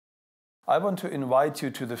I want to invite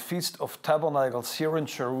you to the Feast of Tabernacles here in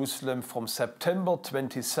Jerusalem from September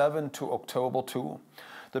 27 to October 2.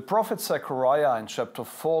 The prophet Zechariah in chapter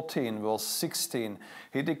 14, verse 16,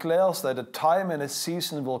 he declares that a time and a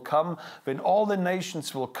season will come when all the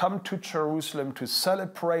nations will come to Jerusalem to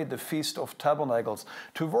celebrate the Feast of Tabernacles,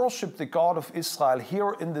 to worship the God of Israel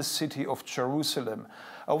here in the city of Jerusalem.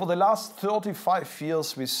 Over the last 35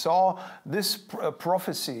 years, we saw this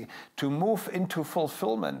prophecy to move into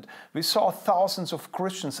fulfillment. We saw thousands of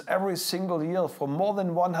Christians every single year from more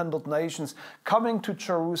than 100 nations coming to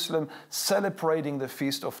Jerusalem, celebrating the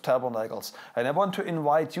Feast of Tabernacles. And I want to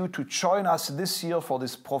invite you to join us this year for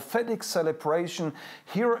this prophetic celebration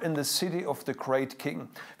here in the city of the great King.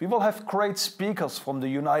 We will have great speakers from the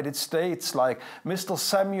United States like Mr.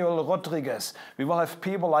 Samuel Rodriguez. We will have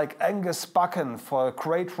people like Angus Buchan, for a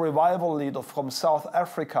great revival leader from South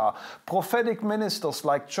Africa, prophetic ministers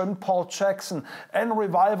like John Paul Jackson, and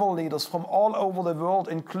revival leaders from all over the world,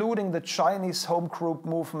 including the Chinese home group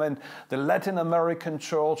movement, the Latin American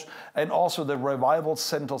church, and also the revival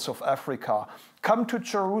centers of Africa. Come to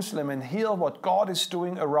Jerusalem and hear what God is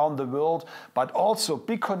doing around the world, but also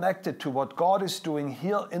be connected to what God is doing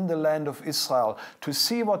here in the land of Israel, to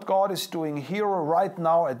see what God is doing here right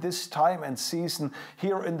now at this time and season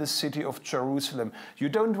here in the city of Jerusalem. You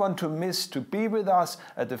don't want to miss to be with us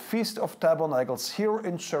at the Feast of Tabernacles here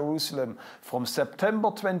in Jerusalem from September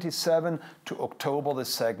 27 to October the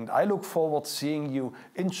 2nd. I look forward to seeing you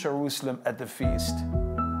in Jerusalem at the feast.